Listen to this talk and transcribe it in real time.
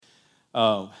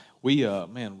Man,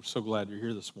 we're so glad you're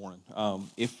here this morning.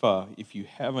 If you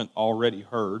haven't already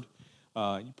heard,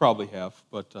 you probably have,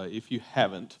 but if you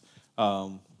haven't,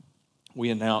 we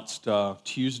announced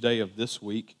Tuesday of this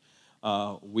week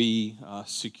we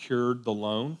secured the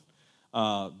loan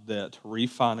that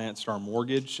refinanced our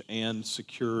mortgage and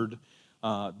secured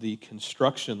the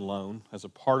construction loan as a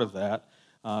part of that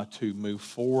to move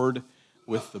forward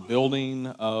with the building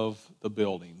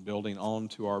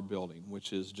onto our building,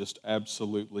 which is just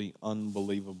absolutely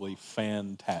unbelievably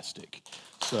fantastic.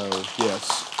 So,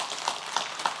 yes.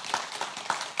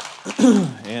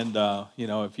 And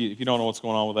if you don't know what's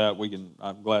going on with that,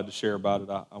 I'm glad to share about it.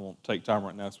 I won't take time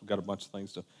right now, so we've got a bunch of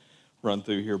things to run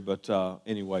through here. But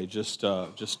anyway, just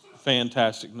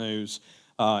fantastic news.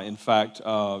 In fact,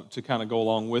 to kind of go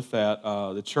along with that,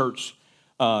 the church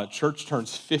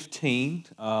turns 15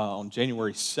 on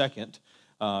January 2nd.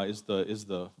 Is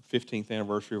the 15th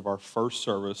anniversary of our first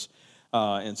service,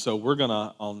 and so we're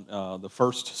gonna on the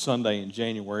first Sunday in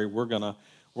January we're gonna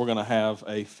have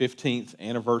a 15th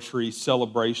anniversary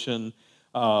celebration.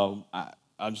 I'm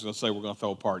just gonna say we're gonna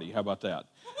throw a party. How about that?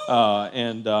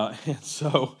 And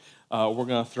so we're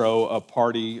gonna throw a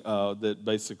party that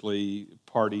basically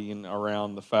partying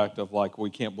around the fact of like we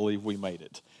can't believe we made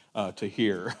it to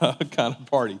here kind of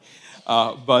party.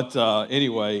 But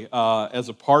anyway, as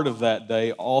a part of that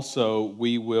day, also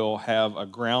we will have a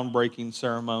groundbreaking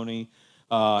ceremony,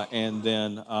 and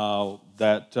then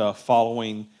that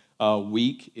following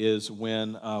week is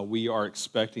when we are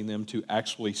expecting them to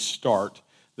actually start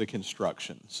the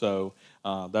construction. So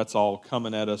that's all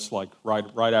coming at us like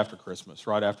right after Christmas,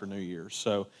 right after New Year's.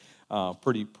 So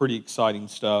pretty exciting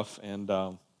stuff. And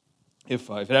if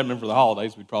it hadn't been for the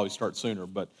holidays, we'd probably start sooner.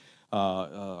 But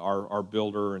our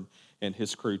builder and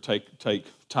his crew take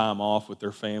time off with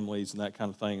their families and that kind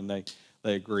of thing, and they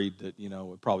agreed that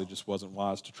it probably just wasn't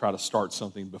wise to try to start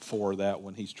something before that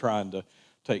when he's trying to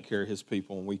take care of his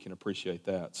people, and we can appreciate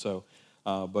that. So,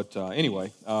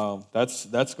 anyway,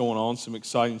 that's going on. Some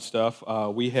exciting stuff.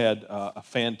 We had a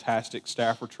fantastic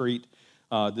staff retreat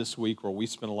this week where we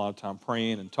spent a lot of time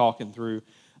praying and talking through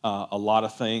a lot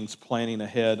of things, planning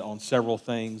ahead on several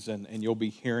things, and you'll be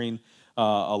hearing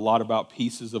a lot about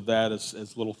pieces of that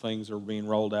as little things are being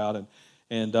rolled out,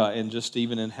 and just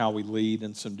even in how we lead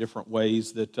in some different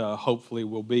ways that hopefully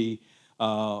will be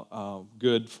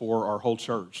good for our whole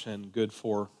church and good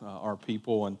for our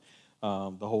people and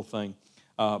the whole thing.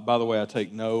 By the way, I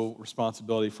take no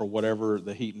responsibility for whatever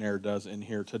the heat and air does in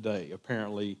here today.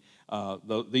 Apparently,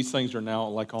 these things are now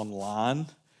like online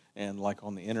and like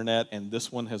on the internet, and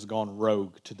this one has gone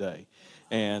rogue today.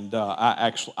 And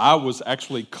I was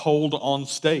actually cold on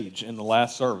stage in the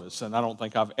last service, and I don't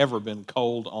think I've ever been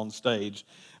cold on stage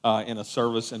in a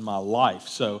service in my life.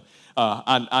 So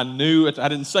I knew it. I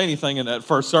didn't say anything in that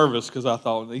first service because I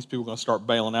thought these people are going to start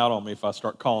bailing out on me if I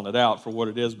start calling it out for what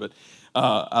it is. But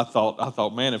I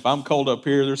thought, man, if I'm cold up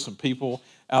here, there's some people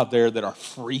out there that are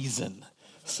freezing.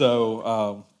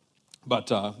 So,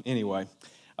 anyway.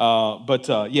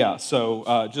 Yeah, so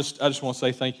I just want to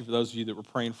say thank you for those of you that were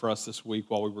praying for us this week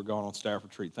while we were going on staff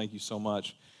retreat. Thank you so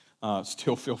much.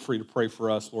 Still feel free to pray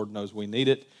for us. Lord knows we need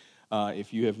it.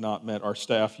 If you have not met our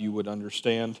staff, you would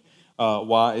understand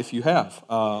why if you have.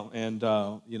 But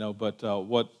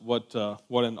what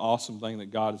an awesome thing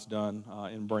that God has done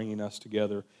in bringing us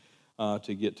together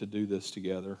to get to do this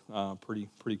together. Pretty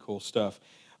cool stuff.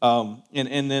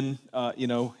 And then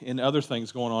in other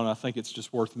things going on, I think it's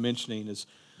just worth mentioning is,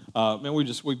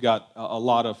 we've got a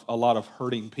lot of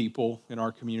hurting people in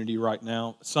our community right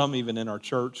now. Some even in our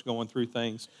church going through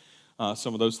things.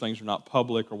 Some of those things are not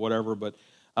public or whatever, but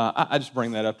I just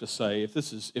bring that up to say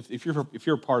if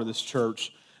you're a part of this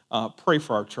church, pray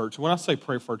for our church. When I say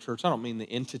pray for our church, I don't mean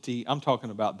the entity. I'm talking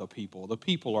about the people. The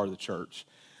people are the church.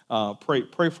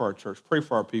 Pray for our church. Pray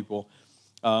for our people.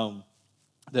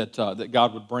 That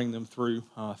God would bring them through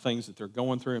things that they're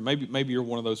going through. And maybe you're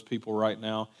one of those people right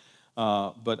now.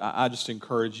 But I just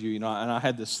encourage you, and I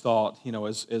had this thought,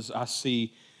 as I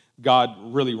see God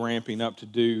really ramping up to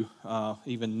do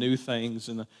even new things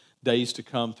in the days to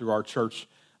come through our church,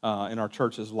 in our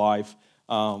church's life,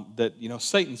 that,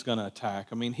 Satan's going to attack.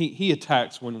 I mean, he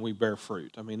attacks when we bear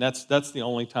fruit. I mean, that's the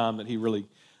only time that he really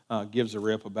gives a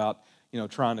rip about,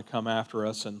 trying to come after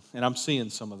us. And I'm seeing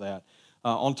some of that.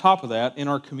 On top of that, in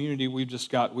our community, we've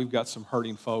got some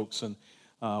hurting folks, and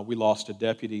we lost a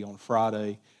deputy on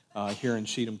Friday here in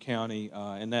Cheatham County,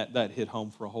 and that hit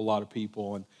home for a whole lot of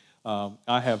people. And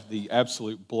I have the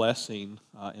absolute blessing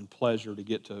and pleasure to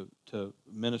get to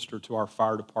minister to our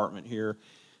fire department here,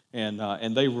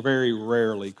 and they very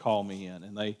rarely call me in,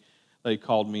 and they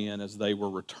called me in as they were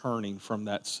returning from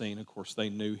that scene. Of course, they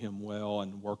knew him well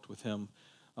and worked with him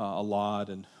a lot,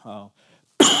 and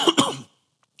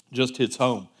just hits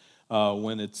home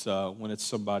when it's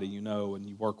somebody you know and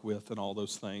you work with and all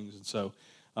those things. And so,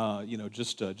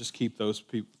 just keep those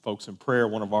folks in prayer.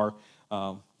 One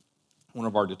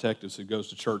of our detectives who goes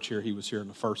to church here, he was here in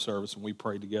the first service, and we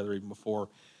prayed together even before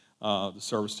the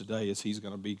service today, as he's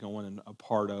going to be going and a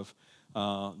part of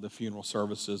the funeral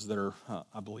services that are,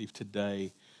 I believe,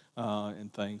 today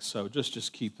and things. So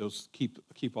just keep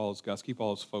all those guys, keep all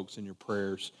those folks in your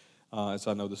prayers, as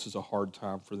I know this is a hard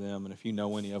time for them. And if you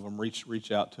know any of them,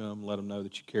 reach out to them, let them know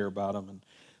that you care about them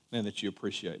and that you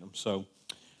appreciate them. So,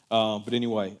 but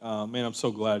anyway, man, I'm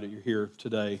so glad that you're here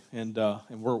today, and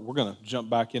we're going to jump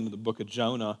back into the book of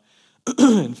Jonah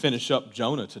and finish up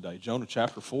Jonah today, Jonah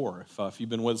chapter 4. If you've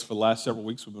been with us for the last several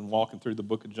weeks, we've been walking through the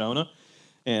book of Jonah,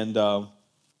 and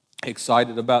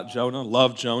excited about Jonah,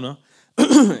 love Jonah,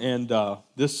 and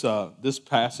this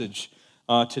passage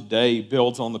today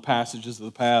builds on the passages of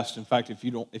the past. In fact, if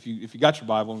you got your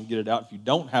Bible and get it out, if you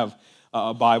don't have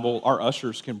a Bible, our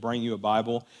ushers can bring you a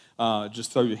Bible.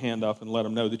 Just throw your hand up and let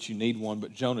them know that you need one.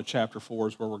 But Jonah chapter 4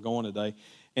 is where we're going today.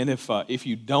 And if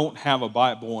you don't have a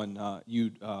Bible and you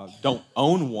don't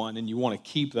own one and you want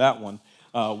to keep that one,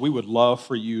 we would love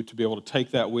for you to be able to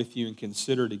take that with you and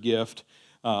consider it a gift.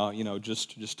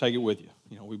 Just take it with you.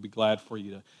 We'd be glad for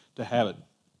you to have it.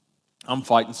 I'm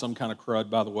fighting some kind of crud,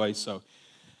 by the way, so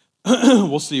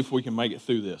we'll see if we can make it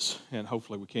through this, and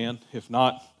hopefully we can. If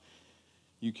not,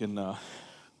 you can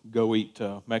go eat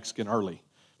Mexican early.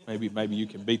 Maybe you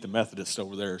can beat the Methodists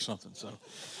over there or something. So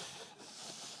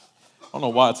I don't know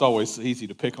why it's always easy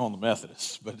to pick on the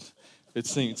Methodists, but it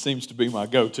seems to be my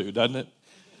go-to, doesn't it?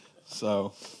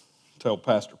 So tell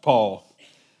Pastor Paul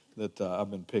that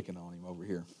I've been picking on him over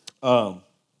here.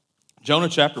 Jonah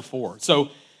chapter 4. So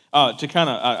to kind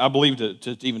of, I believe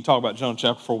to even talk about Jonah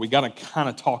chapter 4, we got to kind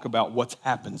of talk about what's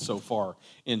happened so far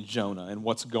in Jonah and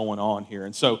what's going on here.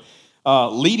 And so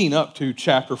leading up to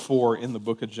chapter 4 in the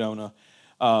book of Jonah,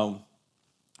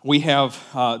 we have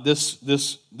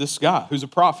this guy who's a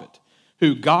prophet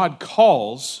who God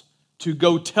calls to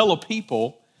go tell a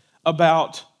people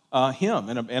about him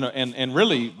and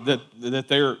really that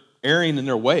they're erring in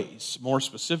their ways, more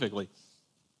specifically.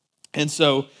 And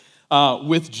so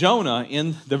with Jonah,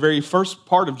 in the very first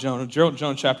part of Jonah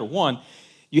chapter 1,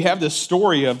 you have this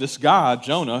story of this guy,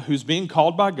 Jonah, who's being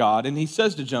called by God, and he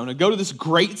says to Jonah, go to this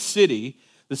great city,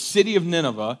 the city of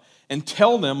Nineveh, and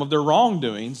tell them of their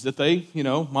wrongdoings, that they,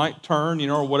 might turn,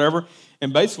 or whatever,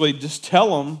 and basically just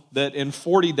tell them that in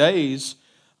 40 days,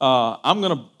 I'm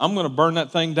gonna burn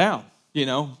that thing down,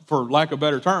 for lack of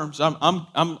better terms.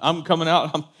 I'm coming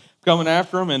out, I'm coming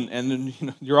after them, and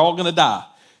you're all gonna die,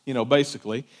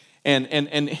 basically.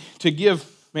 And to give,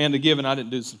 and I didn't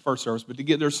do this in the first service, but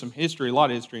there's some history, a lot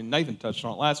of history, and Nathan touched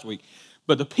on it last week.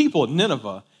 But the people of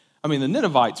Nineveh, the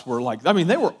Ninevites were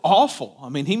they were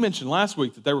awful. He mentioned last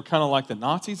week that they were kind of like the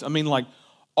Nazis.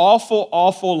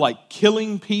 Awful, like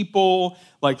killing people,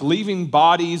 like leaving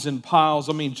bodies in piles.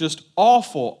 Just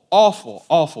awful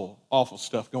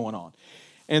stuff going on.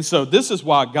 And so this is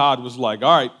why God was like,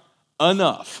 all right,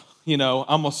 enough. I'm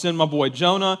going to send my boy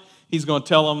Jonah. He's going to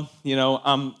tell them,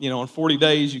 in 40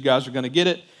 days, you guys are going to get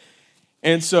it.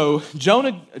 And so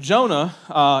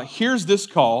Jonah hears this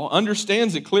call,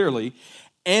 understands it clearly,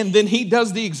 and then he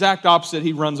does the exact opposite.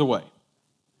 He runs away.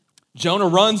 Jonah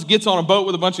runs, gets on a boat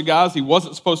with a bunch of guys he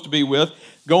wasn't supposed to be with,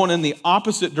 going in the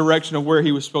opposite direction of where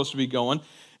he was supposed to be going.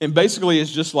 And basically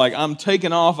it's just like, I'm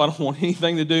taking off. I don't want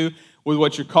anything to do with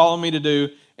what you're calling me to do.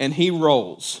 And he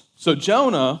rolls. So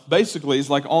Jonah basically is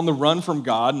like on the run from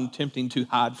God and attempting to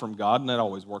hide from God. And that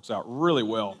always works out really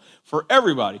well for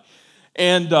everybody.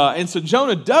 And so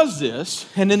Jonah does this.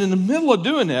 And then in the middle of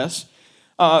doing this,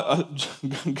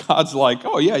 God's like,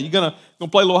 oh yeah, you're gonna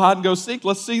play a little hide and go seek?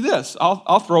 Let's see this.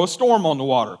 I'll throw a storm on the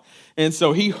water. And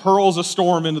so he hurls a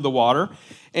storm into the water.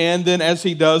 And then as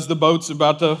he does, the boat's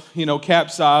about to,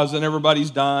 capsize, and everybody's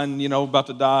dying, about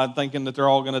to die, thinking that they're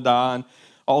all gonna die, and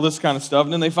all this kind of stuff.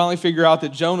 And then they finally figure out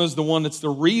that Jonah's the one that's the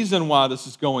reason why this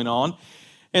is going on.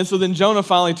 And so then Jonah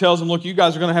finally tells them, look, you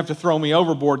guys are gonna have to throw me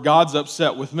overboard. God's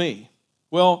upset with me.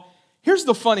 Well, here's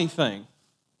the funny thing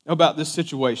about this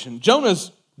situation.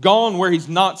 Jonah's gone where he's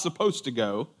not supposed to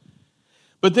go,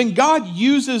 but then God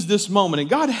uses this moment, and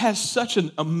God has such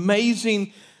an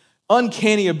amazing,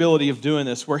 uncanny ability of doing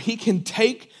this, where he can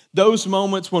take those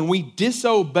moments when we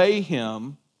disobey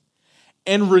him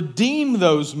and redeem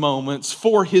those moments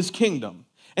for his kingdom.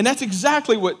 And that's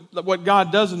exactly what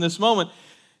God does in this moment.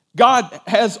 God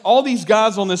has all these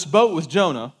guys on this boat with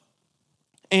Jonah,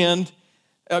 and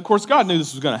of course, God knew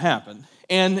this was going to happen.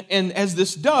 And as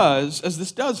this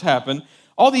does happen,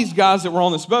 all these guys that were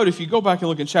on this boat, if you go back and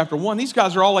look in chapter 1, these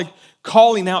guys are all like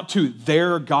calling out to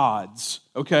their gods,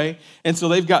 okay? And so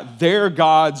they've got their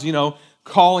gods,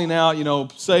 calling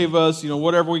out, save us,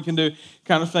 whatever we can do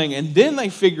kind of thing. And then they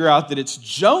figure out that it's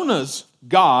Jonah's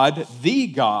God, the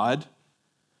God,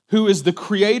 who is the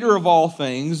creator of all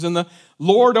things and the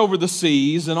Lord over the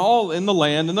seas and all in the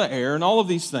land and the air and all of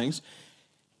these things.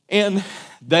 And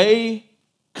they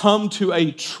come to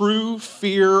a true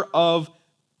fear of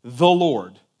the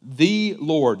Lord, the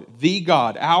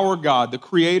God, our God, the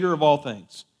creator of all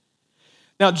things.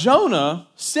 Now, Jonah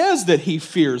says that he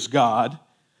fears God,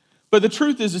 but the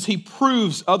truth is he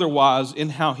proves otherwise in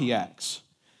how he acts.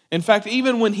 In fact,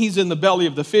 even when he's in the belly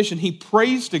of the fish and he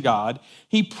prays to God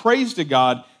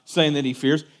saying that he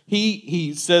fears,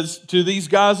 he says to these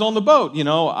guys on the boat,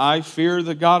 I fear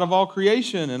the God of all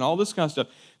creation and all this kind of stuff.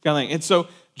 And so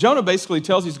Jonah basically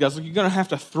tells these guys, look, you're going to have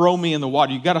to throw me in the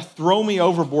water. You've got to throw me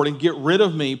overboard and get rid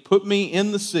of me, put me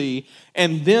in the sea,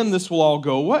 and then this will all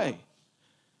go away.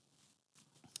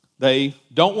 They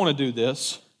don't want to do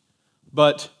this,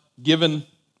 but given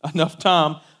enough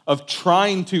time of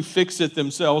trying to fix it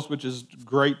themselves, which is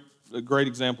a great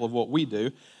example of what we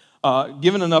do,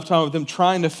 given enough time of them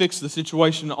trying to fix the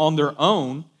situation on their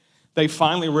own, they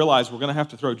finally realize we're going to have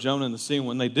to throw Jonah in the sea. And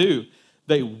when they do,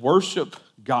 they worship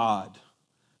God.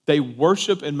 They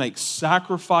worship and make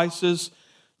sacrifices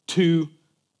to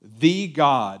the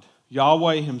God,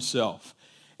 Yahweh himself.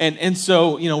 And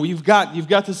so, you've got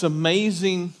this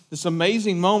amazing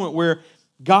moment where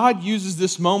God uses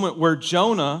this moment where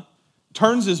Jonah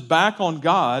turns his back on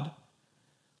God,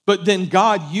 but then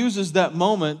God uses that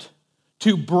moment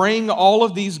to bring all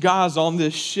of these guys on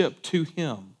this ship to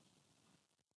him.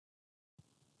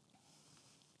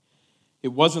 It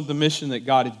wasn't the mission that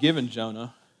God had given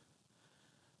Jonah,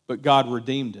 but God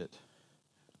redeemed it.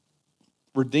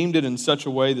 Redeemed it in such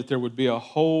a way that there would be a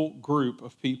whole group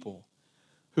of people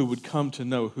who would come to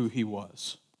know who he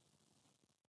was.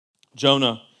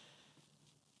 Jonah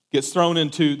gets thrown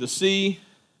into the sea.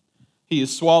 He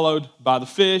is swallowed by the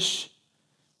fish.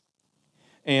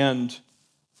 And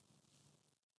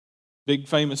big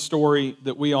famous story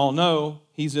that we all know,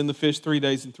 he's in the fish 3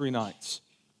 days and 3 nights.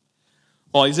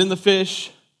 While he's in the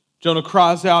fish, Jonah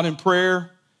cries out in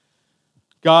prayer,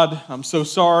 God, I'm so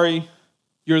sorry.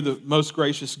 You're the most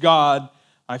gracious God.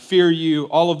 I fear you.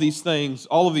 All of these things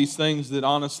that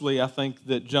honestly I think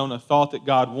that Jonah thought that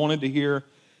God wanted to hear.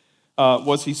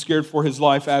 Was he scared for his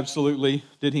life? Absolutely.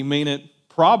 Did he mean it?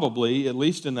 Probably, at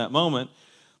least in that moment.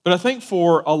 But I think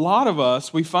for a lot of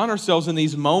us, we find ourselves in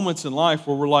these moments in life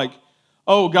where we're like,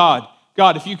 oh God,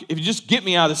 if you just get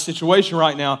me out of this situation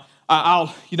right now,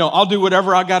 I'll do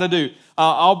whatever I got to do.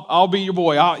 I'll be your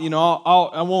boy.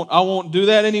 I won't do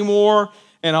that anymore,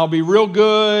 and I'll be real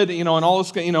good, and all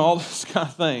this kind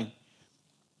of thing.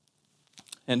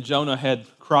 And Jonah had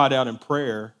cried out in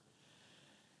prayer,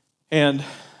 and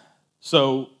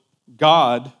so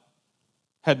God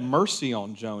had mercy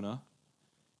on Jonah,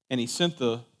 and he sent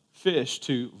the fish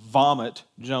to vomit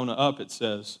Jonah up, it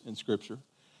says in Scripture.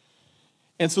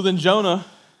 And so then Jonah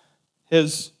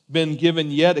has been given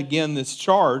yet again this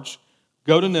charge,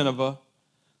 go to Nineveh,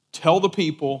 tell the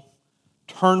people,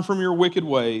 turn from your wicked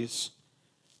ways,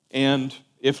 and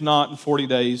if not, in 40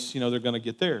 days, they're going to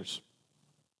get theirs.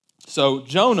 So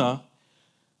Jonah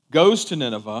goes to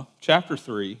Nineveh, chapter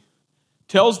 3,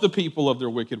 tells the people of their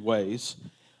wicked ways.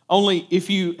 Only if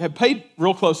you have paid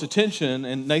real close attention,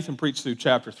 and Nathan preached through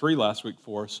chapter 3 last week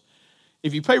for us,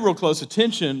 if you pay real close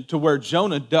attention to where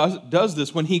Jonah does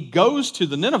this, when he goes to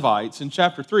the Ninevites in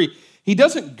chapter 3, he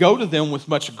doesn't go to them with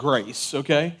much grace,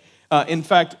 okay? In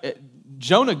fact,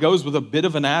 Jonah goes with a bit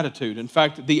of an attitude. In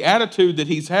fact, the attitude that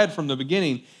he's had from the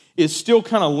beginning is still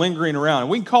kind of lingering around. And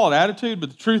we can call it attitude,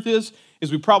 but the truth is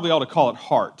we probably ought to call it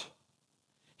heart.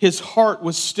 His heart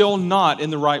was still not in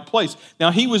the right place.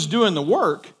 Now, he was doing the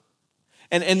work,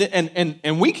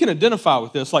 and we can identify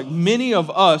with this. Like many of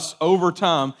us over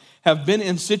time have been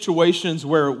in situations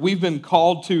where we've been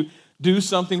called to do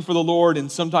something for the Lord in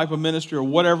some type of ministry or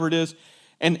whatever it is,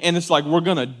 and it's like we're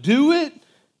going to do it,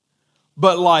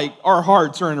 but like our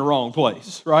hearts are in the wrong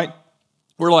place, right?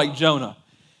 We're like Jonah.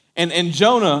 And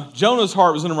Jonah's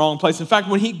heart was in the wrong place. In fact,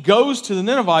 when he goes to the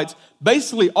Ninevites,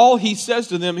 basically all he says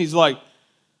to them, he's like,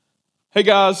 hey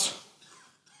guys,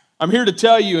 I'm here to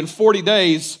tell you in 40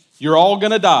 days, you're all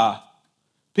going to die.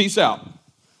 Peace out.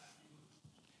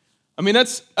 I mean,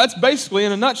 that's basically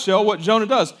in a nutshell what Jonah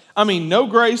does. I mean, no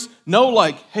grace, no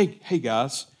like, hey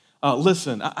guys,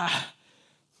 listen,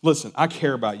 listen, I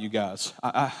care about you guys.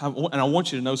 And I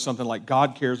want you to know something, like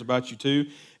God cares about you too.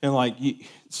 And like,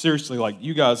 seriously, like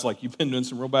you guys, like you've been doing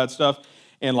some real bad stuff.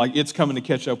 And like it's coming to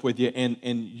catch up with you. And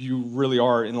you really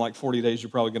are, in like 40 days,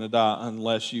 you're probably going to die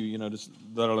unless you, just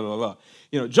blah, blah, blah,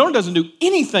 blah. Jonah doesn't do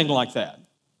anything like that.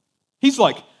 He's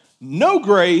like, no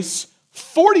grace,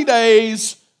 40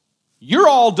 days, you're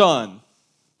all done.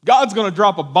 God's going to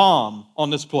drop a bomb on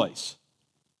this place.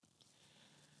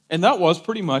 And that was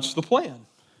pretty much the plan.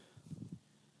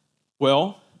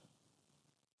 Well,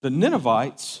 the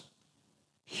Ninevites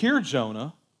hear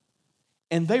Jonah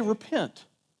and they repent.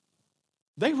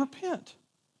 They repent.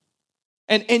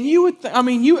 And you would,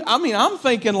 I'm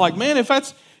thinking like, man,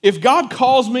 if God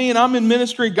calls me and I'm in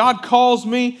ministry, God calls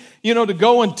me, to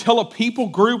go and tell a people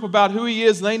group about who He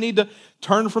is, and they need to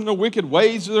turn from their wicked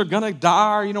ways, or they're gonna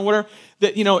die, or whatever.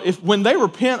 That if when they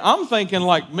repent, I'm thinking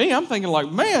like,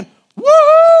 man,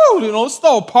 woo! Let's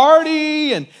throw a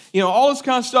party and all this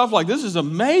kind of stuff. Like, this is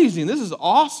amazing. This is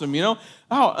awesome.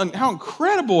 How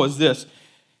incredible is this?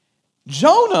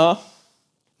 Jonah,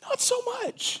 not so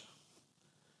much.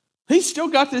 He's still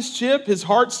got this chip. His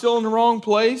heart's still in the wrong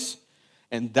place.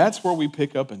 And that's where we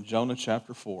pick up in Jonah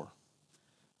chapter 4.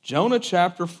 Jonah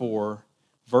chapter 4,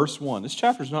 verse 1. This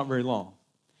chapter is not very long.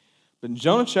 But in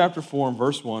Jonah chapter 4 and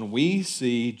verse 1, we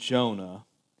see Jonah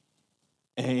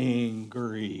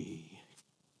angry.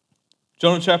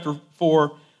 Jonah chapter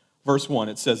 4, verse 1,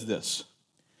 it says this.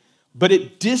 But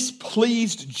it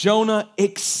displeased Jonah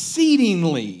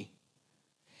exceedingly,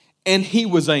 and he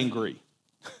was angry.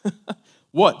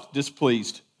 What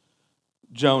displeased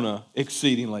Jonah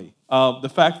exceedingly?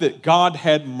 The fact that God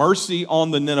had mercy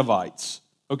on the Ninevites.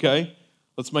 Okay?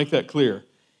 Let's make that clear.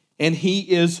 And he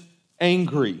is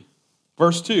angry.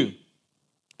 Verse 2.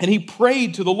 And he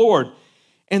prayed to the Lord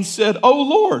and said, "Oh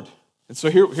Lord." And so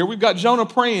here we've got Jonah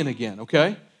praying again,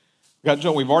 okay?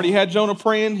 We've already had Jonah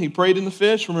praying. He prayed in the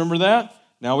fish, remember that?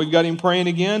 Now we've got him praying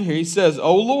again. Here he says,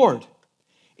 "Oh Lord,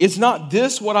 is not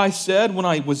this what I said when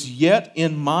I was yet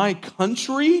in my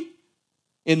country?"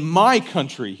 In my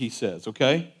country, he says,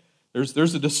 okay? There's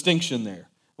a distinction there.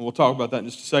 And we'll talk about that in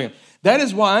just a second. "That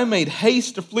is why I made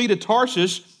haste to flee to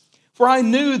Tarshish, for I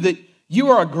knew that you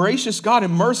are a gracious God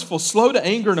and merciful, slow to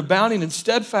anger and abounding in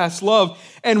steadfast love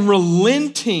and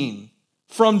relenting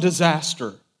from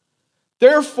disaster.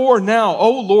 Therefore now,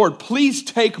 O Lord, please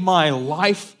take my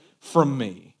life from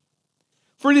me.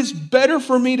 For it is better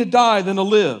for me to die than to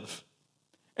live."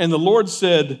 And the Lord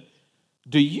said,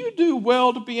 "Do you do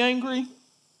well to be angry?"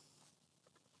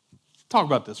 Talk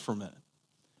about this for a minute.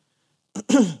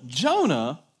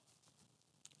 Jonah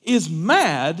is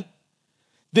mad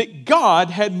that God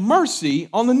had mercy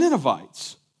on the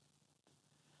Ninevites.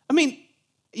 I mean,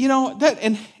 that,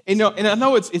 and I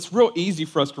know it's real easy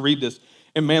for us to read this,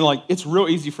 and man, like it's real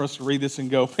easy for us to read this and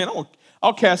go, man,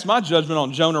 I'll cast my judgment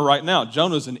on Jonah right now.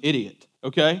 Jonah's an idiot,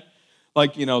 okay?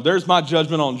 Like, there's my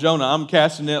judgment on Jonah. I'm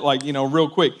casting it like, real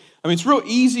quick. I mean, it's real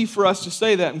easy for us to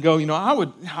say that and go,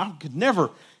 I could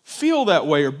never feel that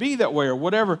way or be that way or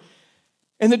whatever.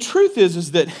 And the truth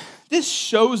is that this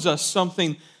shows us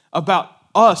something about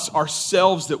us,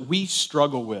 ourselves, that we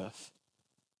struggle with.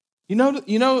 You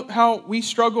know how we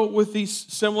struggle with these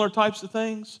similar types of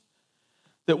things?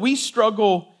 That we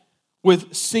struggle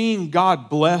with seeing God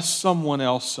bless someone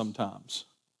else sometimes.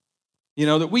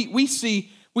 That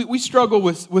we struggle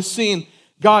with seeing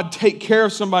God take care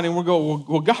of somebody, and we'll go,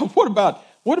 well, God,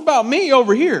 what about me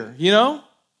over here?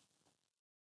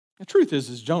 The truth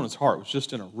is Jonah's heart was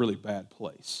just in a really bad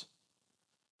place.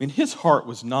 I mean, his heart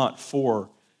was not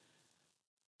for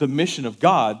the mission of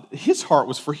God. His heart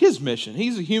was for his mission.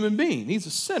 He's a human being. He's a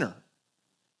sinner.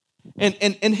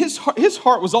 And his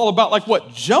heart was all about like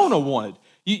what Jonah wanted.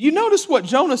 You notice what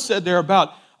Jonah said there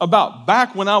about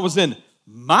back when I was in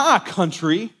my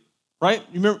country, right?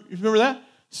 You remember that? You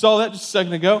saw that just a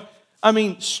second ago. I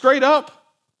mean, straight up,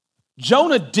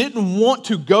 Jonah didn't want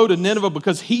to go to Nineveh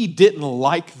because he didn't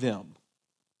like them.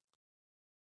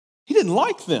 He didn't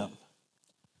like them.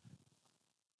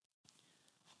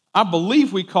 I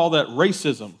believe we call that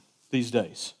racism these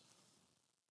days.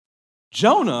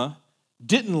 Jonah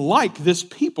didn't like this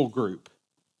people group.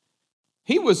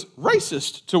 He was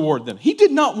racist toward them. He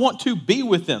did not want to be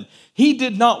with them. He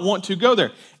did not want to go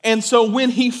there. And so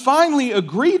when he finally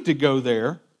agreed to go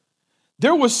there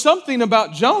was something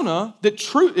about Jonah that,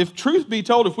 if truth be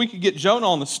told, if we could get Jonah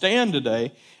on the stand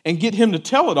today and get him to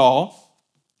tell it all,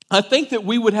 I think that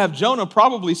we would have Jonah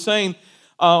probably saying,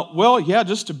 well, yeah,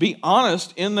 just to be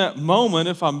honest, in that moment,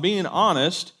 if I'm being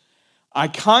honest, I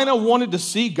kind of wanted to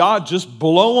see God just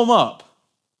blow them up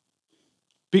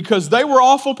because they were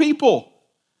awful people.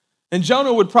 And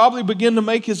Jonah would probably begin to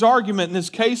make his argument in his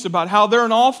case about how they're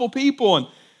an awful people and,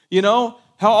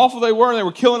 how awful they were. And they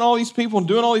were killing all these people and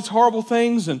doing all these horrible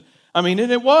things. And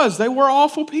they were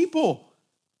awful people.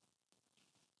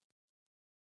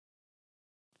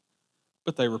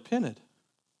 But they repented.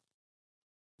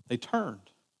 They turned.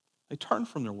 They turned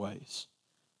from their ways.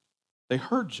 They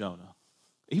heard Jonah.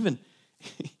 Even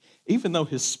though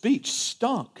his speech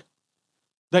stunk,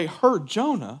 they heard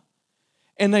Jonah,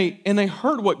 and they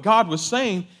heard what God was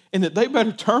saying, and that they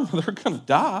better turn or they're going to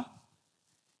die.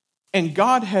 And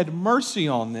God had mercy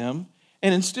on them,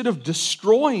 and instead of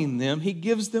destroying them, he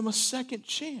gives them a second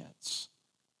chance.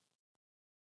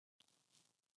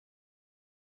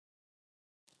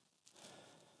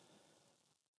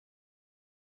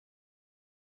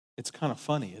 It's kind of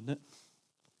funny, isn't it?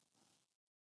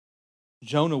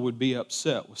 Jonah would be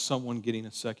upset with someone getting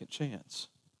a second chance.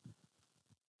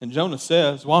 And Jonah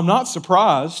says, well, I'm not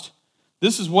surprised.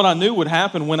 This is what I knew would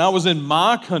happen when I was in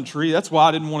my country. That's why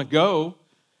I didn't want to go.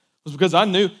 It was because I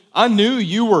knew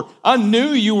you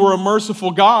were a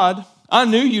merciful God. I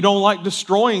knew you don't like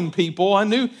destroying people. I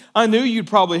knew you'd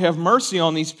probably have mercy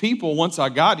on these people once I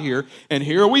got here. And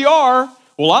here we are.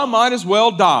 Well, I might as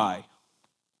well die.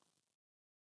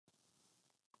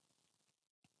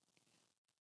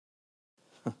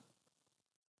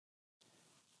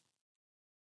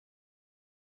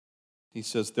 He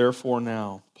says, therefore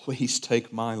now, please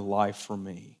take my life from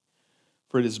me,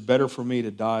 for it is better for me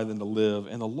to die than to live.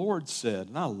 And the Lord said,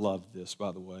 and I love this,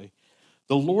 by the way,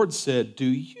 the Lord said, do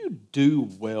you do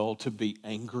well to be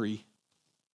angry?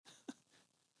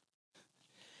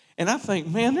 And I think,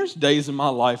 man, there's days in my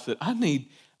life that I need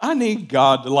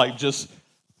God to just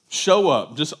show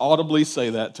up, just audibly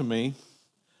say that to me.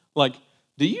 Like,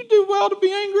 do you do well to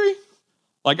be angry?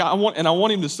 I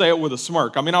want him to say it with a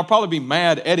smirk. I'll probably be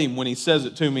mad at him when he says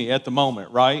it to me at the moment,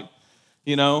 right?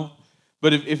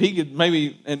 But if he could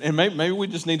maybe we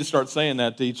just need to start saying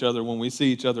that to each other when we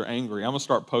see each other angry. I'm gonna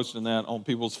start posting that on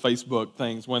people's Facebook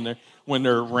things when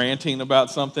they're ranting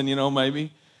about something,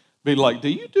 maybe. Be like, do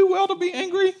you do well to be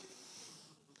angry?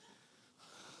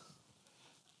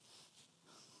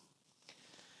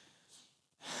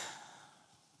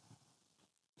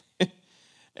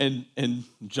 And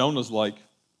Jonah's like,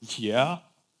 yeah.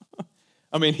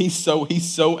 He's so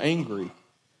angry.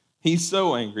 He's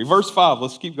so angry. Verse 5,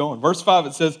 let's keep going. Verse 5,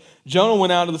 it says, Jonah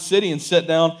went out of the city and sat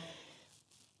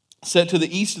to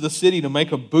the east of the city to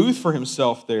make a booth for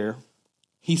himself there.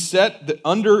 He sat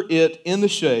under it in the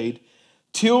shade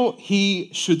till he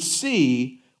should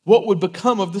see what would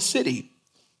become of the city.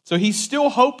 So he's still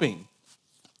hoping.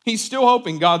 He's still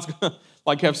hoping God's going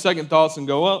to have second thoughts and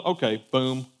go, well, okay,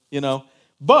 boom,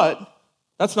 But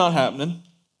that's not happening.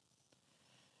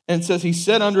 And it says he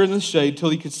sat under in the shade till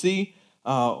he could see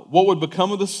what would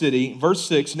become of the city. Verse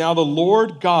 6, now the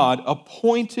Lord God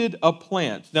appointed a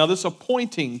plant. Now this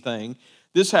appointing thing,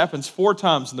 this happens 4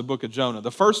 times in the book of Jonah.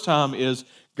 The first time is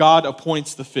God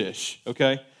appoints the fish,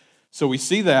 okay? So we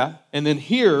see that. And then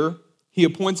here, he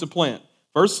appoints a plant.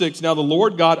 Verse 6, now the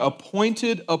Lord God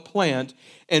appointed a plant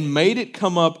and made it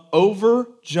come up over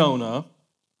Jonah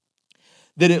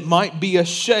that it might be a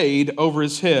shade over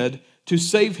his head to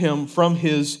save him from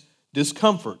his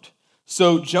discomfort.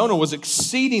 So Jonah was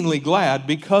exceedingly glad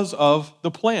because of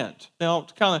the plant. Now,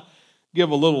 to kind of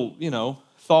give a little,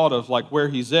 thought of where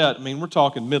he's at, we're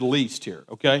talking Middle East here,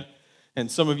 okay? And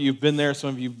some of you have been there,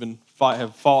 some of you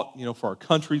have fought, for our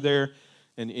country there,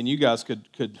 and you guys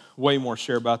could way more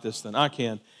share about this than I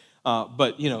can.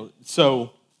 But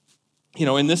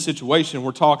in this situation,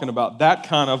 we're talking about that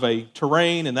kind of a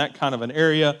terrain and that kind of an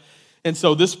area. And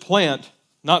so this plant,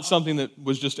 not something that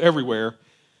was just everywhere,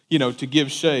 to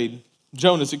give shade.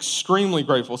 Jonah's extremely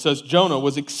grateful. It says Jonah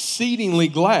was exceedingly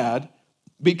glad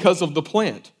because of the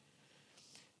plant.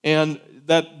 And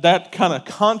that kind of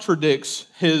contradicts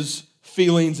his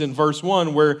feelings in verse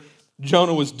 1 where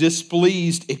Jonah was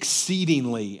displeased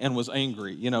exceedingly and was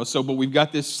angry. But we've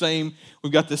got this same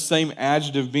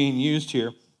adjective being used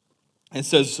here. It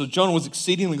says, so Jonah was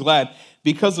exceedingly glad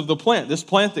because of the plant, this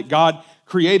plant that God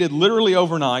created literally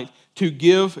overnight to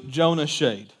give Jonah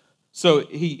shade. So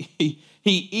he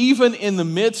even in the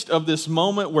midst of this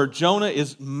moment where Jonah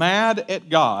is mad at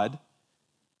God,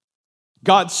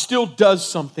 God still does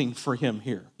something for him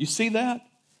here. You see that?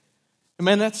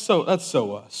 Man, that's so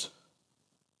us.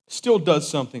 Still does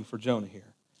something for Jonah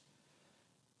here.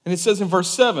 And it says in verse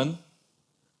 7,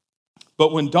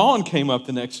 but when dawn came up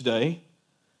the next day,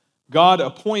 God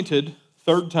appointed,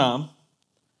 third time,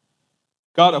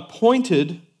 God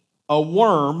appointed a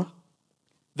worm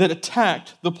that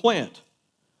attacked the plant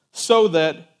so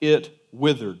that it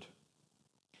withered.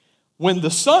 When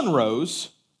the sun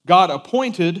rose, God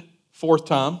appointed, fourth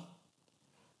time,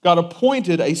 God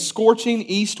appointed a scorching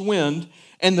east wind,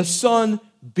 and the sun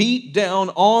beat down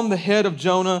on the head of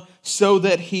Jonah so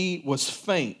that he was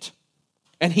faint.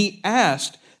 And he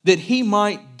asked that he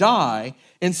might die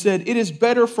and said, "It is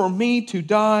better for me to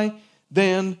die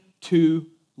than to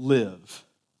live."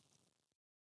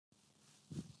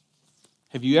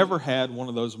 Have you ever had one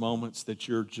of those moments that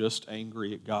you're just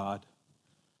angry at God?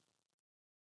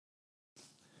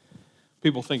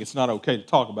 People think it's not okay to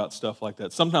talk about stuff like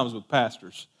that. Sometimes with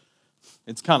pastors,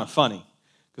 it's kind of funny.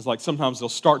 Because like sometimes they'll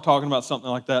start talking about something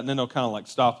like that and then they'll kind of like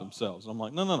stop themselves. I'm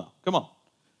like, no, come on.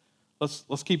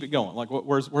 Let's keep it going. Like,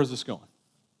 where's this going?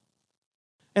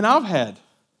 And I've had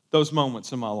those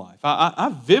moments in my life.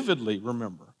 I vividly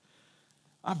remember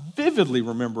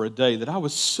a day that I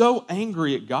was so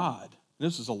angry at God.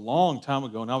 This was a long time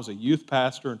ago, and I was a youth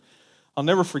pastor. And I'll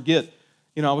never forget,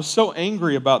 I was so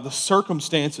angry about the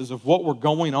circumstances of what were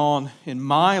going on in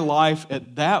my life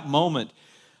at that moment.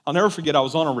 I'll never forget, I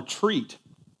was on a retreat,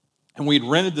 and we'd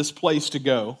rented this place to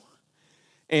go.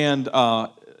 And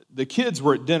the kids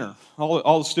were at dinner.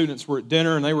 All the students were at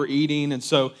dinner, and they were eating. And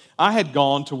so I had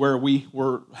gone to where we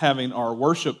were having our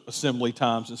worship assembly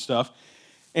times and stuff,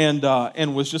 and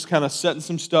was just kind of setting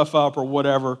some stuff up or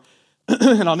whatever.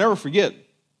 And I'll never forget,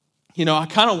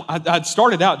 I'd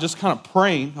started out just kind of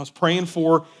praying. I was praying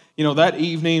for, that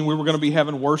evening we were going to be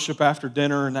having worship after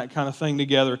dinner and that kind of thing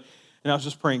together. And I was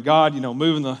just praying, God,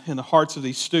 move in the hearts of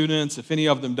these students. If any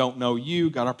of them don't know you,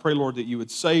 God, I pray, Lord, that you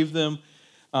would save them.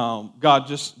 God,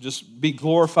 just be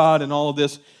glorified in all of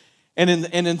this. And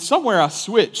then somewhere I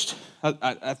switched.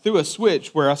 I threw a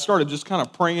switch where I started just kind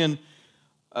of praying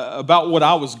about what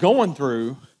I was going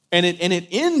through. And it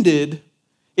ended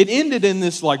in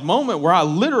this like moment where I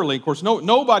literally, of course,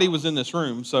 nobody was in this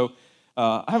room. So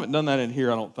I haven't done that in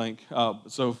here, I don't think.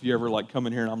 So if you ever like come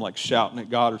in here and I'm like shouting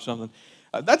at God or something,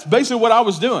 that's basically what I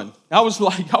was doing. I was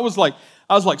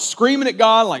like screaming at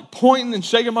God, like pointing and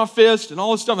shaking my fist and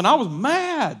all this stuff, and I was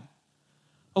mad.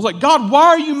 I was like, God, why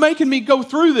are you making me go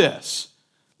through this?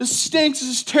 This stinks. This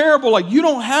is terrible. Like, you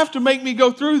don't have to make me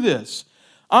go through this.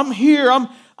 I'm here.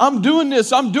 I'm doing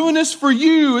this. I'm doing this for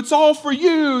you. It's all for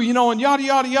you, and yada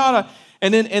yada yada.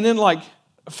 And then like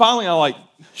finally I like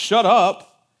shut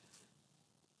up.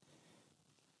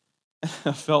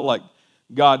 I felt like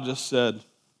God just said,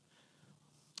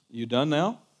 "You done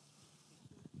now?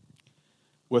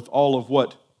 With all of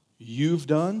what you've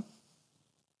done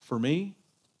for me?"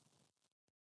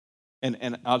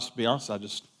 And I'll just be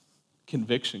honest,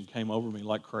 conviction came over me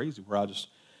like crazy, where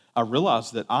I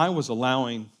realized that I was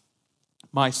allowing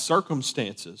my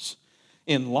circumstances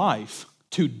in life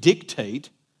to dictate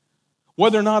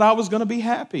whether or not I was going to be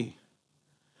happy,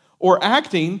 or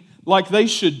acting like they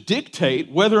should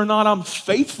dictate whether or not I'm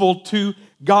faithful to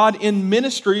God in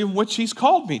ministry in which He's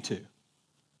called me to.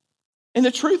 And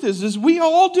the truth is we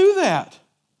all do that.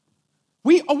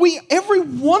 Every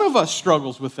one of us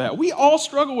struggles with that. We all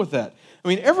struggle with that. I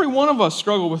mean, every one of us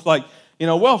struggle with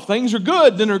if things are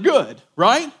good, then they're good,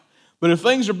 right? But if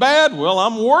things are bad, well,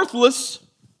 I'm worthless.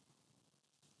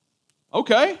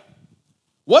 Okay,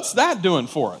 what's that doing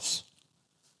for us?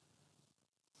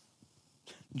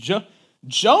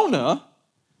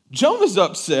 Jonah's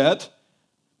upset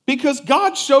because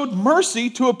God showed mercy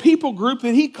to a people group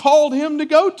that He called him to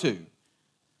go to.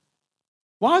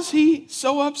 Why is he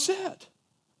so upset?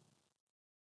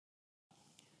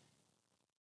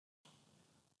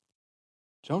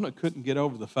 Jonah couldn't get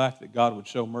over the fact that God would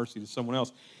show mercy to someone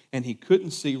else, and he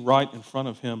couldn't see right in front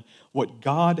of him what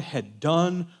God had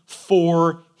done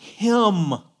for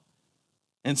him.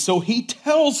 And so he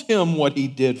tells him what He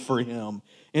did for him.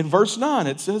 In verse 9,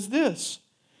 it says this: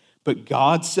 "But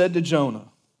God said to Jonah,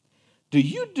 'Do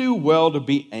you do well to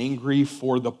be angry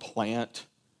for the plant?'"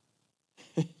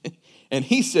 And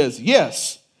he says,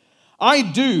 "Yes, I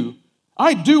do.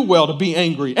 I do well to be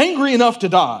angry enough to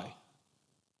die."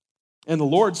 And the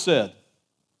Lord said,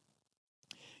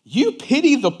 "You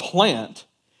pity the plant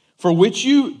for which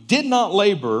you did not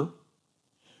labor,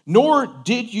 nor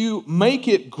did you make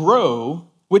it grow,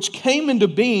 which came into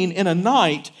being in a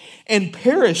night and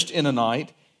perished in a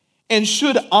night. And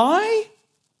should I,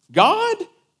 God,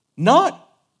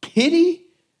 not pity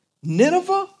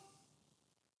Nineveh,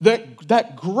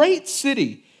 that great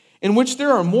city in which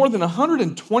there are more than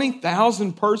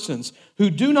 120,000 persons who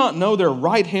do not know their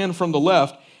right hand from the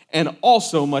left, and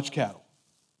also much cattle?"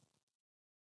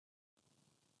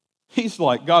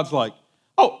 God's like,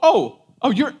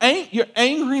 you're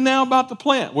angry now about the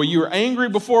plant. Well, you were angry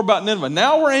before about Nineveh.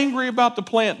 Now we're angry about the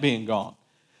plant being gone.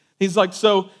 He's like,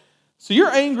 so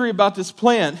you're angry about this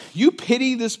plant. You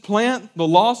pity this plant, the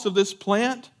loss of this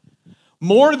plant.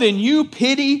 more than you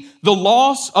pity the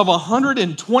loss of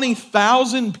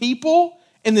 120,000 people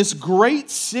in this great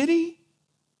city?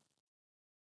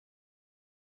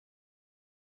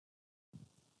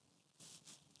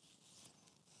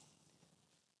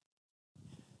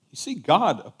 You see,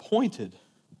 God appointed.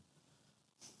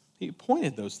 He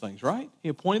appointed those things, right? He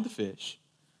appointed the fish.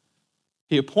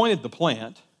 He appointed the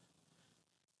plant.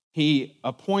 He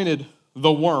appointed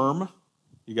the worm.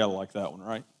 You got to like that one,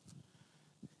 right?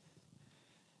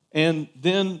 And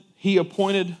then he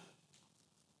appointed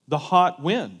the hot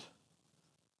wind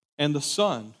and the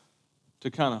sun to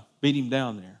kind of beat him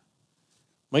down there.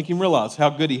 Make him realize how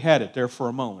good he had it there for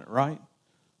a moment, right?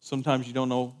 Sometimes you don't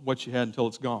know what you had until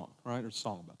it's gone, right? There's a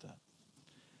song about that.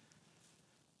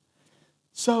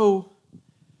 So,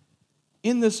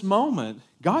 in this moment,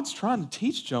 God's trying to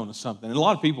teach Jonah something. And a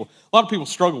lot of people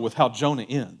struggle with how Jonah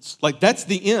ends. Like, that's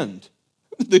the end.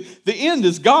 The end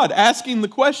is God asking the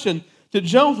question to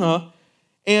Jonah,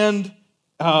 and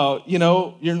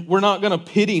we're not going to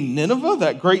pity Nineveh,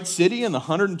 that great city, and the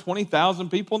 120,000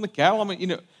 people in the cattle. I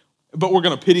mean, but we're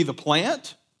going to pity the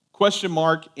plant? Question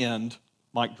mark, end,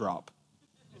 mic drop.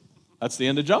 That's the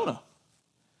end of Jonah.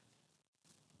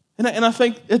 And I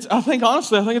think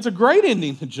honestly it's a great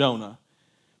ending to Jonah,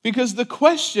 because the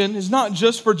question is not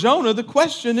just for Jonah, the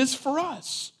question is for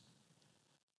us.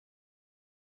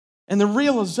 And the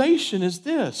realization is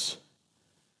this: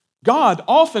 God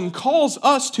often calls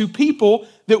us to people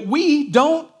that we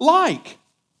don't like.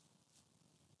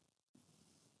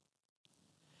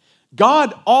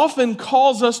 God often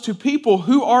calls us to people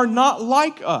who are not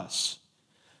like us,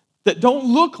 that don't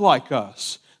look like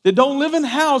us, that don't live in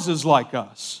houses like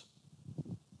us.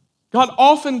 God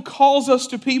often calls us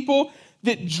to people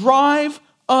that drive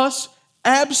us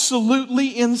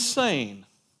absolutely insane.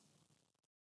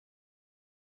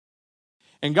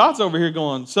 And God's over here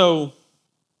going, so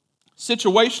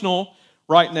situational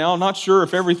right now, not sure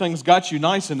if everything's got you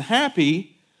nice and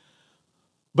happy,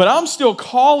 but I'm still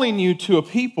calling you to a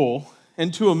people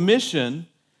and to a mission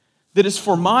that is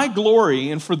for my glory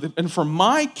and for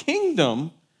my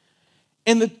kingdom.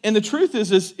 And the truth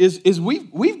is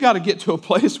we've got to get to a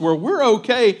place where we're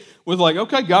okay with, like,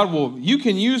 okay, God, well, you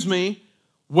can use me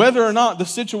whether or not the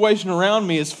situation around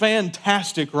me is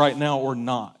fantastic right now or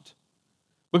not.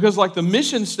 Because, like, the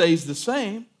mission stays the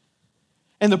same.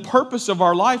 And the purpose of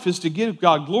our life is to give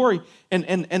God glory.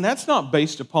 And that's not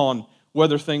based upon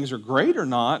whether things are great or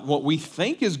not, what we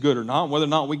think is good or not, whether or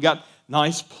not we got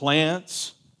nice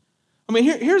plants. I mean,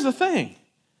 here's the thing.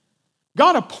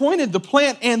 God appointed the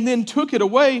plant and then took it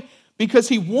away because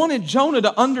he wanted Jonah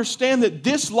to understand that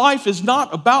this life is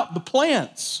not about the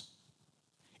plants.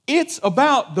 It's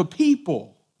about the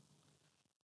people.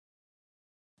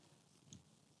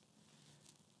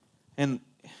 And,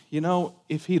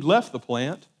 if he'd left the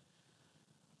plant,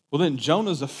 well, then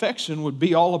Jonah's affection would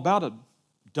be all about a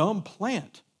dumb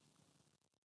plant.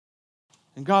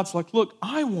 And God's like, look,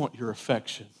 I want your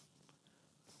affection.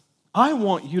 I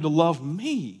want you to love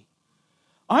me.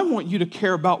 I want you to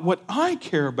care about what I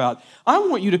care about. I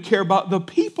want you to care about the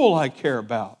people I care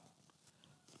about.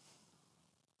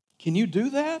 Can you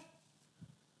do that?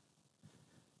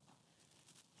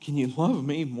 Can you love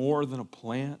me more than a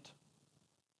plant?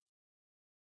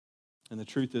 And the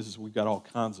truth is we've got all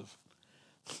kinds of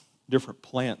different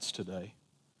plants today.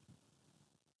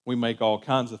 We make all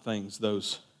kinds of things,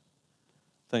 those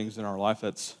things in our life,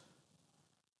 that's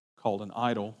called an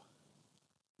idol.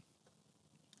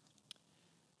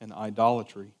 And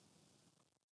idolatry.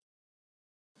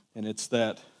 And it's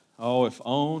that, oh, if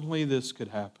only this could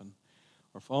happen,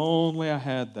 or if only I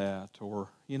had that, or,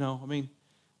 we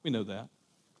know that.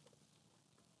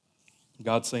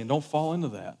 God's saying, don't fall into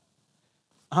that.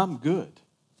 I'm good.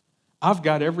 I've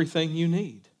got everything you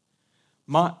need.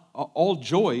 All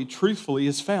joy, truthfully,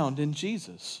 is found in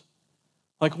Jesus.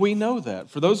 Like, we know that.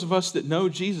 For those of us that know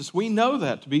Jesus, we know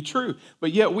that to be true.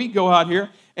 But yet we go out here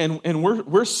and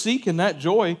we're seeking that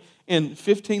joy in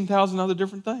 15,000 other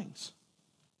different things.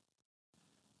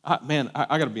 I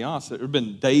got to be honest. There have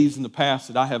been days in the past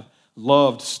that I have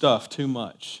loved stuff too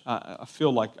much. I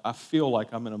feel like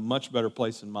I'm in a much better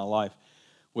place in my life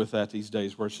with that these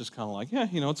days, where it's just kind of like,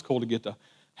 it's cool to get to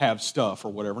have stuff or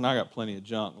whatever. And I got plenty of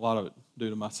junk. A lot of it due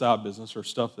to my side business or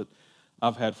stuff that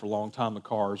I've had for a long time, the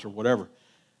cars or whatever.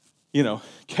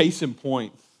 Case in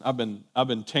point, I've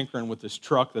been tinkering with this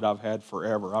truck that I've had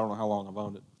forever. I don't know how long I've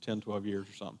owned it, 10, 12 years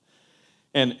or something.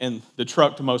 And the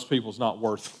truck to most people is not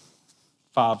worth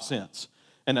 5 cents.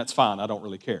 And that's fine. I don't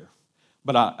really care.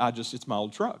 But it's my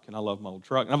old truck, and I love my old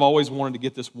truck. And I've always wanted to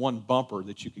get this one bumper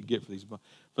that you could get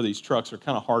for these trucks. They're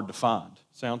kind of hard to find.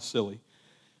 Sounds silly.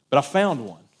 But I found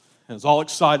one. and I was all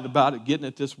excited about it, getting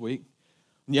it this week.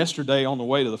 And yesterday on the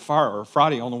way to the fire, or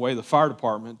Friday on the way to the fire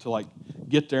department to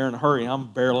get there in a hurry, I'm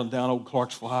barreling down Old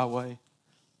Clarksville Highway.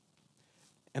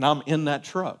 And I'm in that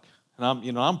truck. And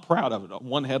I'm proud of it.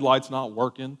 One headlight's not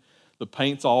working. The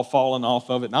paint's all falling off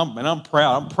of it. And I'm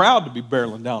proud. I'm proud to be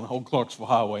barreling down Old Clarksville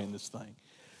Highway in this thing.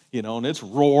 And it's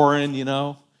roaring,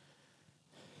 And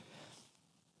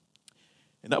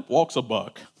up walks a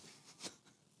buck.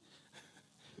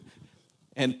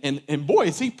 And boy,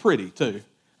 is he pretty too.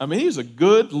 I mean, he's a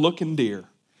good-looking deer.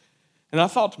 And I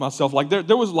thought to myself,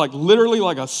 there was literally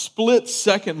a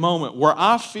split-second moment where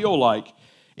I feel like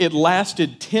it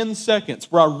lasted 10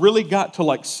 seconds where I really got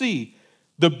to see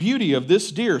the beauty of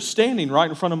this deer standing right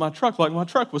in front of my truck, like my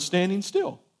truck was standing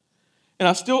still. And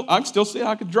I can still see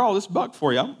I could draw this buck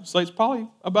for you. I would say it's probably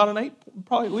about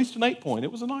probably at least an 8-point.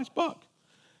 It was a nice buck,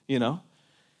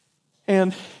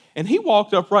 And he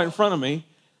walked up right in front of me,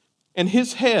 and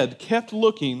his head kept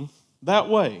looking that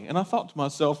way. And I thought to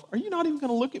myself, are you not even going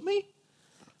to look at me?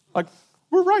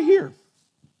 We're right here.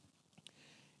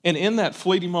 And in that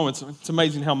fleeting moment, it's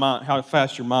amazing how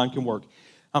fast your mind can work.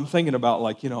 I'm thinking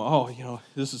about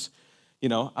this is,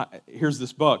 here's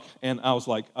this buck. And I was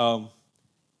like,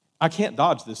 I can't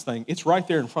dodge this thing. It's right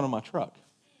there in front of my truck.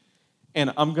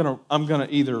 And I'm gonna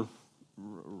either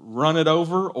run it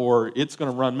over, or it's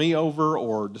gonna run me over,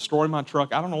 or destroy my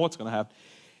truck. I don't know what's gonna happen.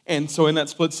 And so in that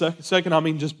split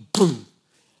second, just boom.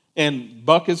 And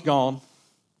buck is gone.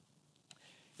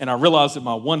 And I realize that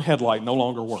my one headlight no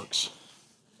longer works.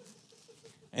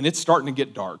 And it's starting to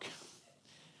get dark.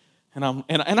 And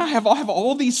I have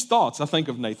all these thoughts. I think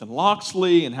of Nathan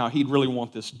Loxley and how he'd really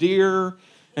want this deer.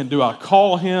 And do I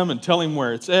call him and tell him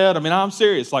where it's at? I mean, I'm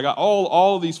serious.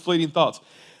 All these fleeting thoughts.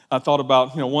 I thought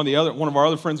about, one of our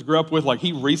other friends I grew up with,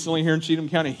 he recently here in Cheatham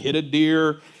County hit a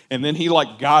deer. And then he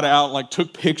got out,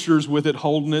 took pictures with it,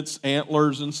 holding its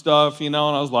antlers and stuff, And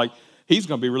I was like, he's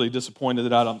going to be really disappointed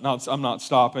that I'm not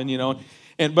stopping,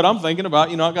 But I'm thinking about,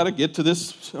 I got to get to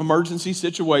this emergency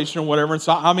situation or whatever. And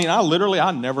so,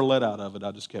 I never let out of it.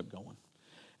 I just kept going.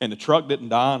 And the truck didn't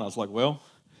die. And I was like, well,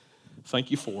 thank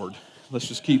you, Ford. Let's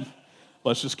just keep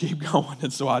going.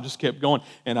 And so I just kept going.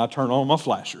 And I turned on my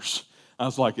flashers. I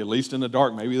was like, at least in the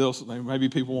dark, maybe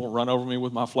people won't run over me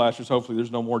with my flashers. Hopefully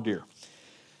there's no more deer.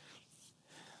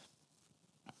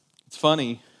 It's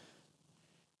funny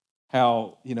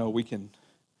how, we can,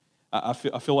 I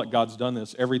feel like God's done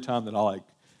this every time that I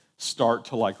start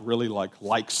to really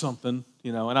like something,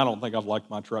 and I don't think I've liked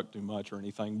my truck too much or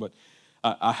anything, but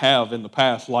I have in the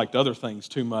past liked other things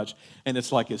too much, and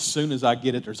it's as soon as I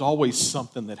get it, there's always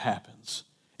something that happens.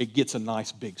 It gets a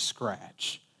nice big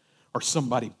scratch, or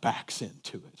somebody backs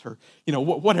into it, or,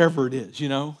 whatever it is,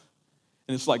 And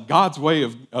it's God's way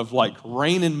of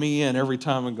reining me in every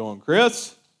time and going,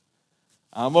 Chris,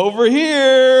 I'm over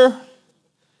here.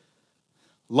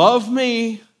 Love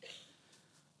me.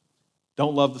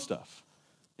 Don't love the stuff.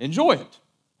 Enjoy it.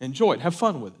 Enjoy it. Have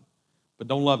fun with it. But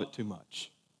don't love it too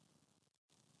much.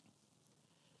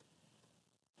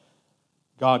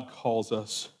 God calls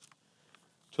us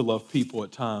to love people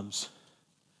at times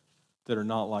that are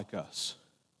not like us.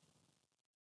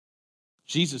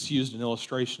 Jesus used an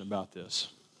illustration about this.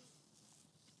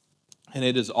 And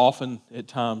it is often at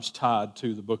times tied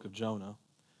to the book of Jonah.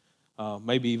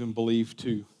 Maybe even believed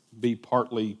to be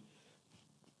partly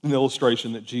an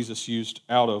illustration that Jesus used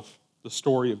out of the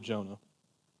story of Jonah.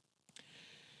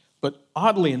 But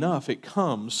oddly enough, it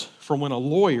comes from when a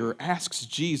lawyer asks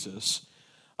Jesus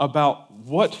about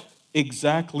what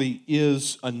exactly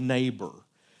is a neighbor.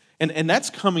 And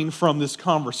that's coming from this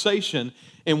conversation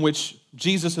in which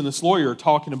Jesus and this lawyer are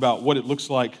talking about what it looks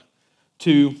like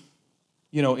to,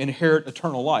 inherit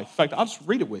eternal life. In fact, I'll just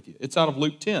read it with you. It's out of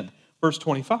Luke 10, verse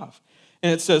 25.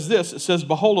 And it says this, it says,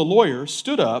 behold, a lawyer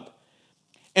stood up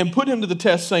and put him to the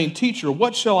test, saying, Teacher,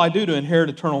 what shall I do to inherit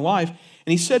eternal life?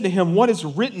 And he said to him, what is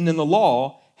written in the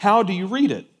law? How do you read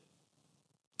it?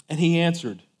 And he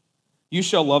answered, you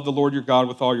shall love the Lord your God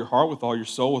with all your heart, with all your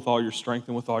soul, with all your strength,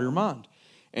 and with all your mind,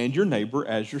 and your neighbor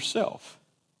as yourself.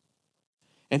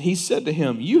 And he said to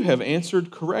him, you have answered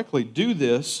correctly. Do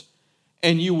this,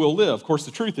 and you will live. Of course,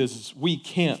 the truth is we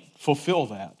can't fulfill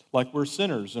that. We're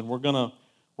sinners, and we're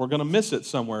gonna miss it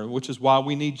somewhere, which is why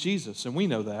we need Jesus, and we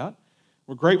know that.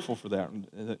 We're grateful for that,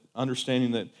 and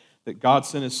understanding that God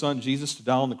sent his son Jesus to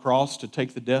die on the cross to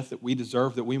take the death that we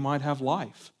deserve, that we might have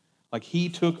life. He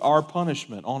took our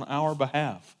punishment on our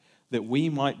behalf, that we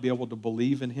might be able to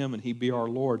believe in him and he be our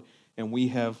Lord, and we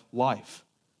have life.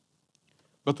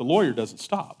 But the lawyer doesn't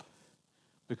stop,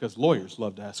 because lawyers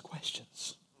love to ask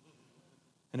questions.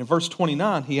 And in verse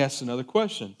 29, he asks another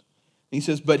question. He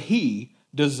says, but he,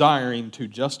 desiring to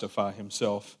justify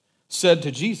himself, said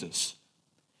to Jesus,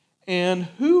 "And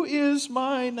who is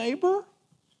my neighbor?"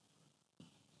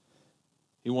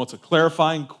 He wants a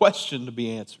clarifying question to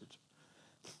be answered.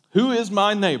 Who is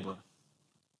my neighbor?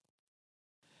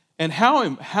 And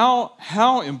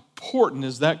how important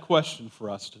is that question for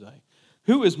us today?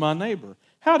 Who is my neighbor?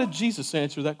 How did Jesus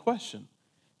answer that question?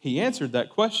 He answered that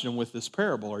question with this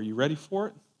parable. Are you ready for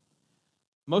it?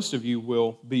 Most of you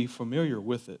will be familiar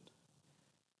with it.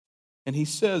 And he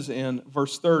says in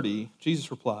verse 30,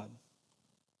 Jesus replied,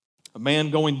 "A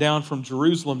man going down from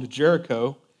Jerusalem to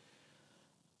Jericho,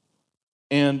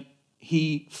 and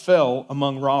he fell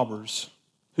among robbers,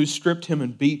 who stripped him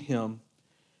and beat him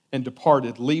and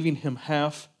departed, leaving him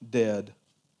half dead.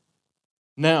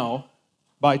 Now,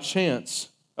 by chance,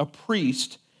 a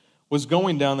priest was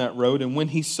going down that road, and when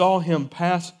he saw him he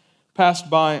passed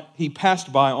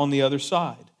by on the other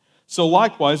side. So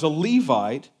likewise, a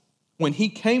Levite, when he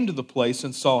came to the place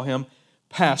and saw him,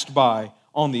 passed by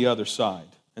on the other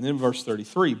side." And then verse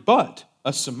 33, "But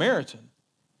a Samaritan,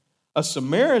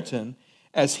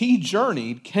 as he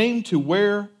journeyed, came to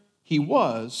where he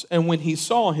was, and when he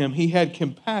saw him, he had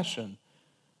compassion.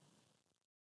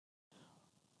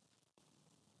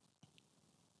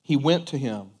 He went to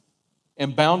him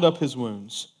and bound up his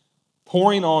wounds,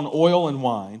 pouring on oil and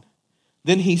wine.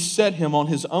 Then he set him on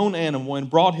his own animal and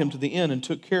brought him to the inn and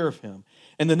took care of him.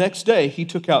 And the next day he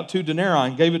took out 2 denarii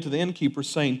and gave it to the innkeeper,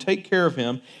 saying, 'Take care of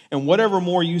him, and whatever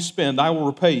more you spend, I will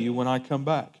repay you when I come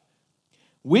back.'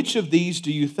 Which of these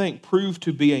do you think proved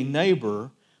to be a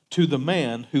neighbor to the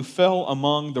man who fell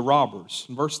among the robbers?"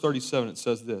 In verse 37 it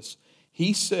says this,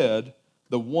 "He said,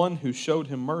 'The one who showed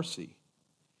him mercy.'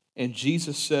 And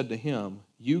Jesus said to him,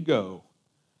 'You go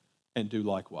and do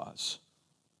likewise.'"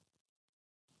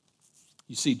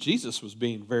 You see, Jesus was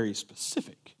being very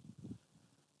specific.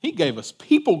 He gave us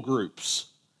people groups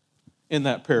in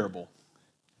that parable.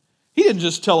 He didn't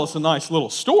just tell us a nice little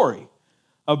story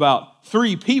about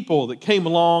 3 people that came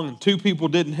along and 2 people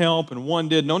didn't help and 1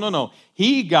 did. No.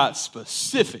 He got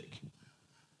specific.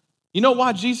 You know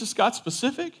why Jesus got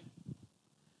specific?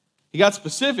 He got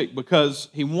specific because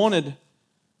he wanted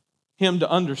him to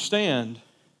understand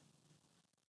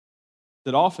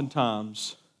that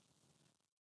oftentimes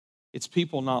it's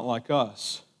people not like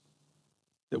us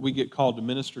that we get called to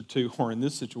minister to, or in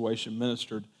this situation,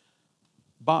 ministered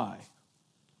by.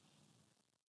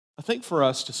 I think for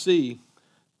us to see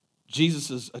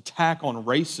Jesus' attack on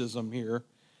racism here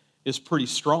is pretty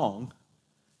strong.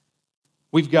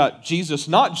 We've got Jesus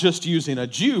not just using a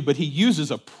Jew, but he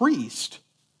uses a priest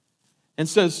and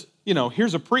says,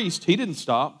 here's a priest, he didn't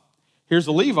stop. Here's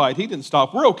a Levite, he didn't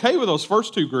stop. We're okay with those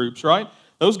first 2 groups, right?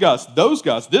 Those guys,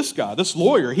 this guy, this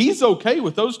lawyer, he's okay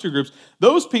with those 2 groups.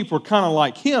 Those people are kind of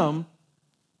like him.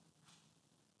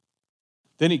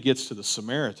 Then he gets to the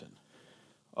Samaritan.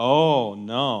 Oh,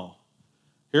 no.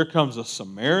 Here comes a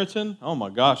Samaritan. Oh, my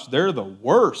gosh, they're the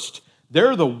worst.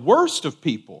 They're the worst of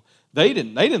people. They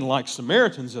didn't like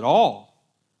Samaritans at all.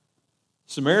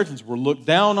 Samaritans were looked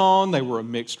down on. They were a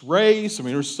mixed race.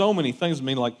 There's so many things.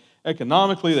 Like,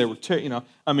 economically, they were,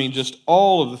 just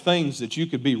all of the things that you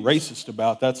could be racist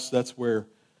about. That's where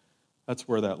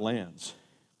that lands.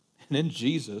 And then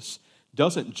Jesus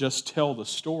doesn't just tell the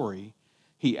story.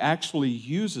 He actually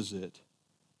uses it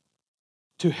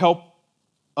to help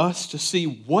us to see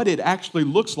what it actually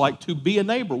looks like to be a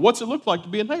neighbor. What's it look like to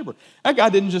be a neighbor? That guy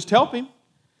didn't just help him.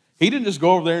 He didn't just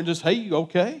go over there and just, "Hey, you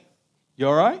okay? You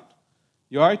all right?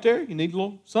 You all right there? You need a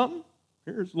little something?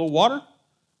 Here's a little water.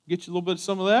 Get you a little bit of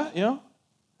some of that,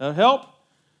 That'll help.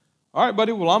 All right,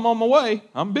 buddy, well, I'm on my way.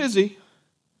 I'm busy."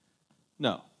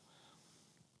 No.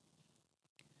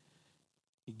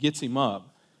 He gets him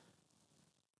up.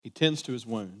 He tends to his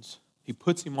wounds. He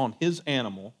puts him on his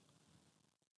animal.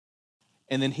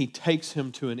 And then he takes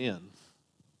him to an inn.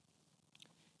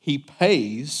 He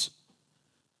pays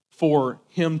for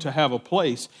him to have a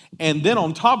place. And then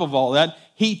on top of all that,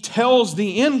 he tells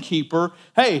the innkeeper,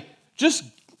 "Hey, just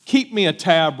keep me a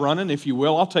tab running, if you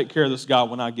will. I'll take care of this guy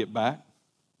when I get back.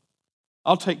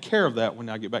 I'll take care of that when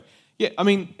I get back." Yeah,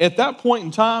 at that point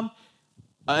in time,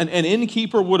 an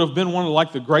innkeeper would have been one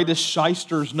of the greatest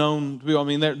shysters known to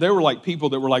be. They were like people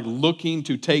that were looking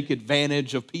to take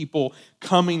advantage of people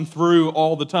coming through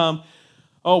all the time.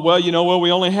 "Oh, well,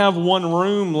 we only have 1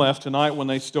 room left tonight," when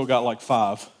they still got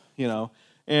 5,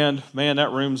 And man,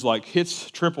 that room's it's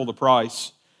triple the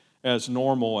price as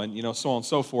normal, and so on and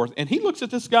so forth. And he looks at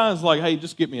this guy and is like, "Hey,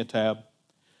 just get me a tab.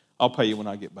 I'll pay you when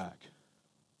I get back."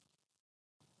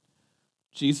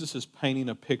 Jesus is painting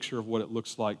a picture of what it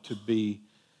looks like to be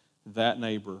that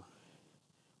neighbor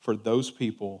for those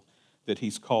people that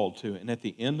he's called to. And at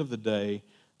the end of the day,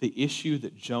 the issue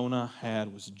that Jonah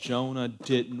had was Jonah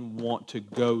didn't want to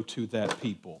go to that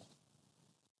people.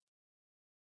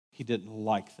 He didn't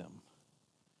like them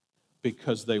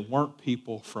because they weren't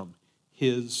people from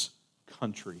his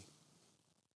country.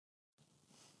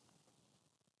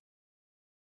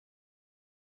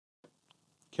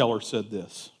 Keller said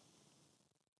this,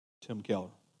 Tim Keller.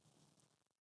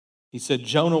 He said,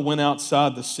 Jonah went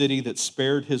outside the city that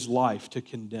spared his life to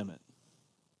condemn it.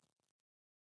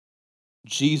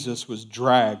 Jesus was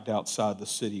dragged outside the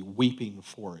city, weeping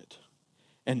for it,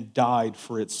 and died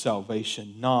for its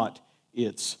salvation, not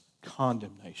its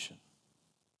condemnation.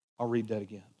 I'll read that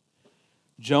again.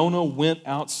 Jonah went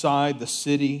outside the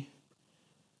city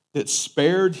that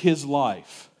spared his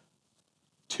life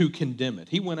to condemn it.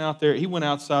 He went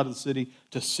outside of the city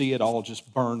to see it all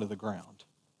just burn to the ground.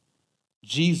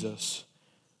 Jesus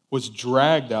was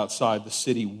dragged outside the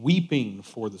city, weeping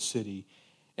for the city,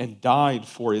 and died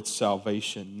for its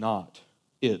salvation, not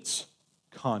its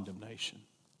condemnation.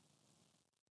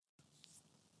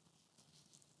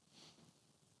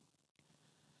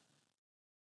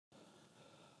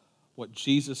 What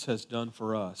Jesus has done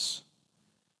for us,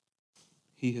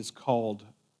 he has called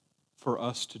for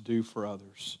us to do for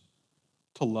others,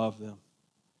 to love them,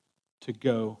 to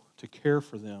go, to care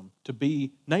for them, to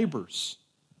be neighbors,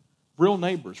 real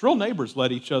neighbors. Real neighbors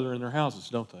let each other in their houses,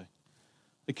 don't they?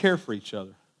 They care for each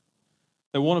other.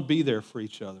 They want to be there for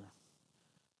each other.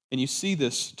 And you see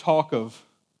this talk of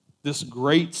this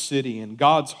great city and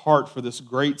God's heart for this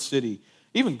great city.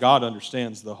 Even God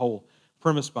understands the whole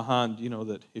premise behind,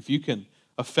 that if you can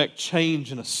affect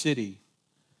change in a city,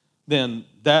 then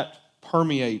that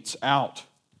permeates out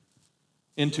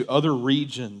into other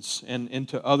regions and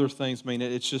into other things. I mean,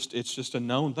 it's just a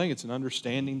known thing. It's an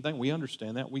understanding thing. We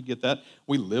understand that. We get that.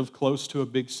 We live close to a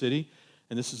big city,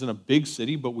 and this isn't a big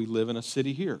city, but we live in a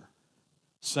city here.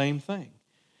 Same thing.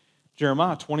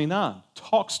 Jeremiah 29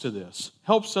 talks to this,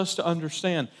 helps us to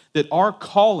understand that our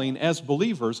calling as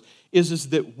believers is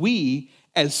that we,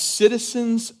 as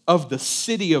citizens of the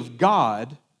city of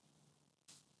God,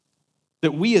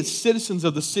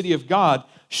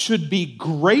 should be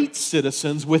great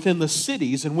citizens within the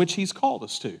cities in which he's called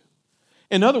us to.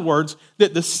 In other words,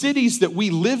 that the cities that we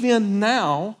live in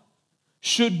now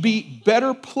should be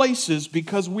better places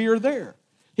because we are there.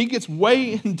 He gets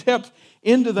way in depth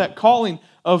into that calling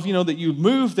of, that you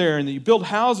move there and that you build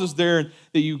houses there and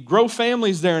that you grow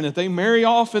families there and that they marry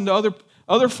off into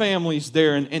other families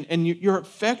there and you're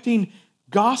affecting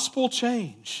gospel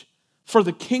change for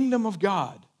the kingdom of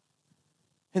God.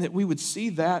 And that we would see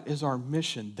that as our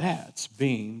mission. That's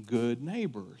being good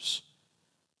neighbors.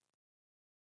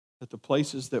 That the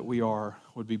places that we are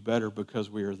would be better because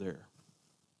we are there.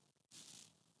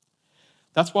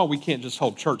 That's why we can't just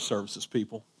hold church services,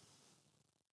 people.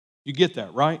 You get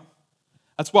that, right?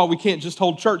 That's why we can't just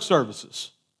hold church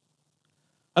services.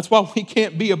 That's why we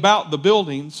can't be about the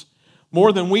buildings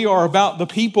more than we are about the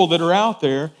people that are out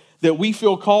there that we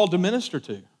feel called to minister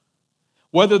to,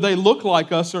 whether they look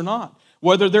like us or not,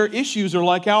 whether their issues are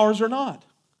like ours or not.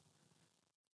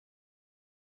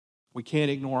 We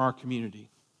can't ignore our community.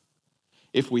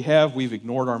 If we have, we've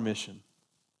ignored our mission.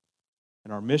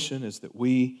 And our mission is that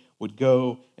we would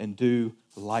go and do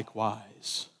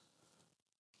likewise.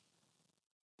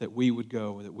 That we would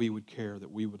go, that we would care,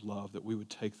 that we would love, that we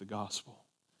would take the gospel.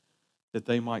 That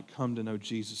they might come to know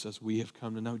Jesus as we have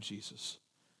come to know Jesus.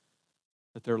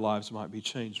 That their lives might be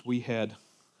changed. We had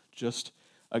just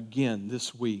again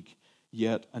this week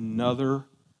yet another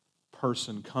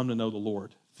person come to know the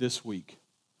Lord this week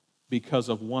because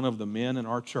of one of the men in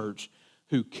our church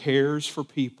who cares for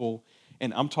people.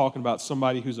 And I'm talking about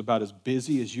somebody who's about as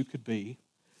busy as you could be,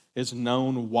 is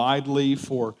known widely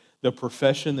for the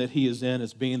profession that he is in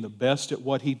as being the best at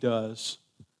what he does.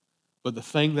 But the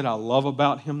thing that I love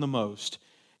about him the most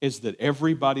is that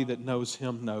everybody that knows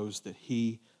him knows that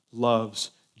he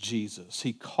loves Jesus.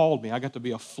 He called me. I got to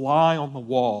be a fly on the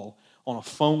wall on a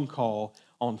phone call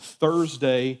on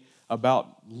Thursday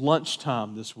about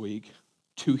lunchtime this week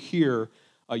to hear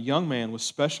a young man with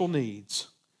special needs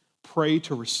pray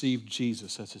to receive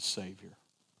Jesus as his Savior.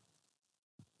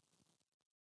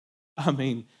 I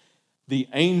mean, the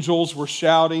angels were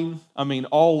shouting. I mean,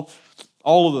 all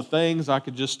of the things I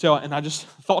could just tell. And I just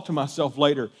thought to myself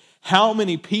later, how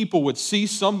many people would see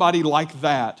somebody like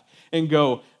that and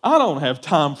go, I don't have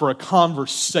time for a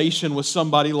conversation with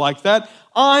somebody like that.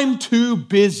 I'm too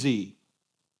busy.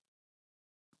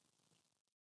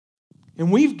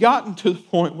 And we've gotten to the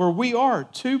point where we are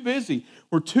too busy.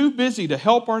 We're too busy to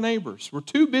help our neighbors. We're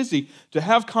too busy to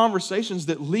have conversations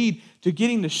that lead to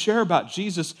getting to share about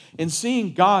Jesus and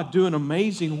seeing God do an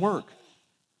amazing work.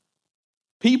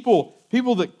 People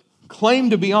that claim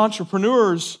to be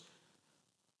entrepreneurs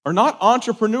are not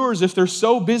entrepreneurs if they're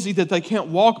so busy that they can't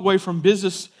walk away from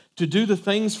business to do the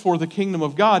things for the kingdom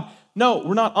of God. No,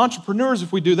 we're not entrepreneurs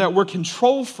if we do that. We're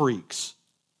control freaks.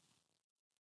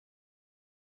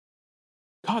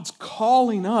 God's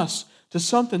calling us to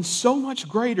something so much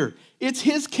greater. It's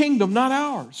His kingdom, not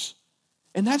ours.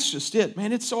 And that's just it,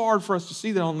 man. It's so hard for us to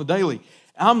see that on the daily.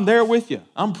 I'm there with you.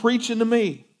 I'm preaching to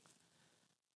me.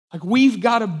 Like, we've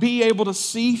got to be able to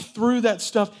see through that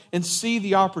stuff and see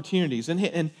the opportunities.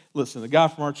 And listen, the guy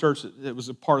from our church that was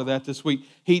a part of that this week,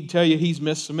 he'd tell you he's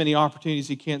missed so many opportunities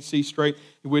he can't see straight.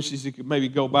 He wishes he could maybe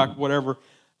go back, whatever.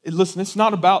 Listen, it's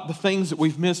not about the things that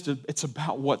we've missed. It's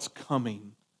about what's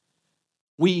coming.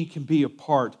 We can be a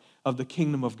part of the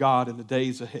kingdom of God in the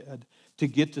days ahead to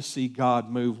get to see God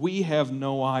move. We have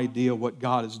no idea what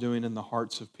God is doing in the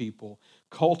hearts of people,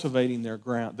 cultivating the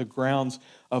grounds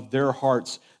of their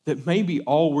hearts, that maybe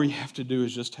all we have to do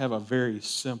is just have a very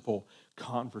simple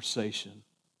conversation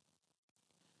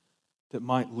that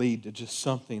might lead to just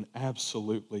something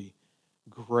absolutely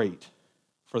great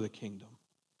for the kingdom.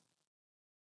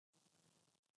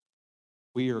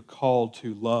 We are called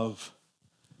to love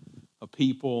a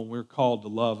people, and we're called to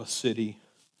love a city.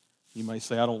 You may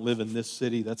say, I don't live in this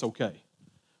city. That's okay.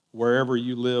 Wherever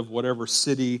you live, whatever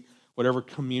city, whatever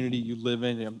community you live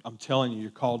in, I'm telling you,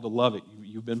 you're called to love it.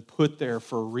 You've been put there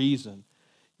for a reason.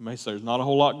 You may say, there's not a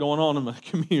whole lot going on in the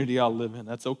community I live in.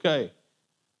 That's okay.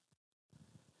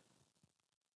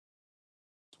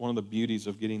 It's one of the beauties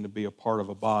of getting to be a part of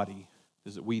a body,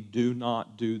 is that we do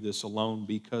not do this alone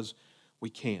because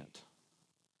we can't.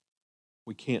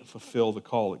 We can't fulfill the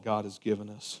call that God has given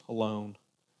us alone,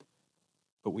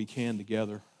 but we can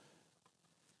together.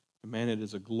 And man, it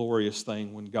is a glorious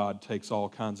thing when God takes all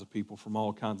kinds of people from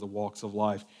all kinds of walks of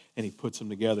life and He puts them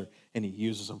together and He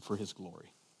uses them for His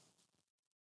glory.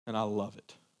 And I love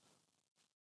it.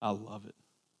 I love it.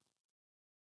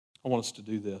 I want us to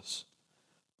do this.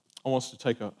 I want us to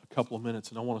take a couple of minutes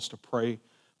and I want us to pray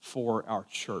for our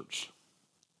church,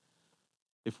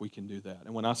 if we can do that.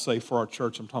 And when I say for our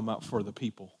church, I'm talking about for the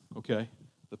people, okay?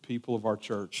 The people of our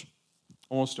church.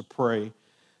 I want us to pray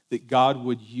that God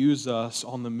would use us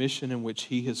on the mission in which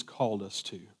He has called us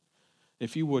to.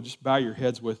 If you would, just bow your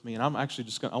heads with me, and I'm actually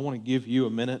I want to give you a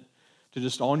minute to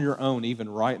just on your own, even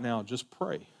right now, just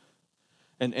pray.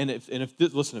 And if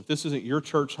this isn't your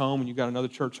church home and you've got another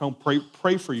church home,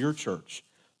 pray for your church.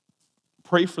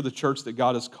 Pray for the church that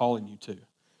God is calling you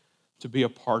to be a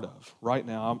part of. Right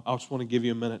now, I just want to give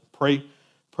you a minute. Pray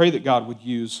that God would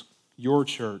use your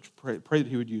church. Pray that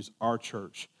He would use our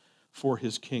church for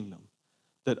His kingdom,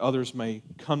 that others may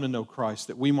come to know Christ,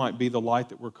 that we might be the light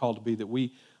that we're called to be, that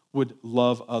we would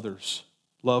love others,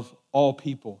 love all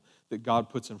people that God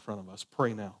puts in front of us.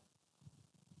 Pray now.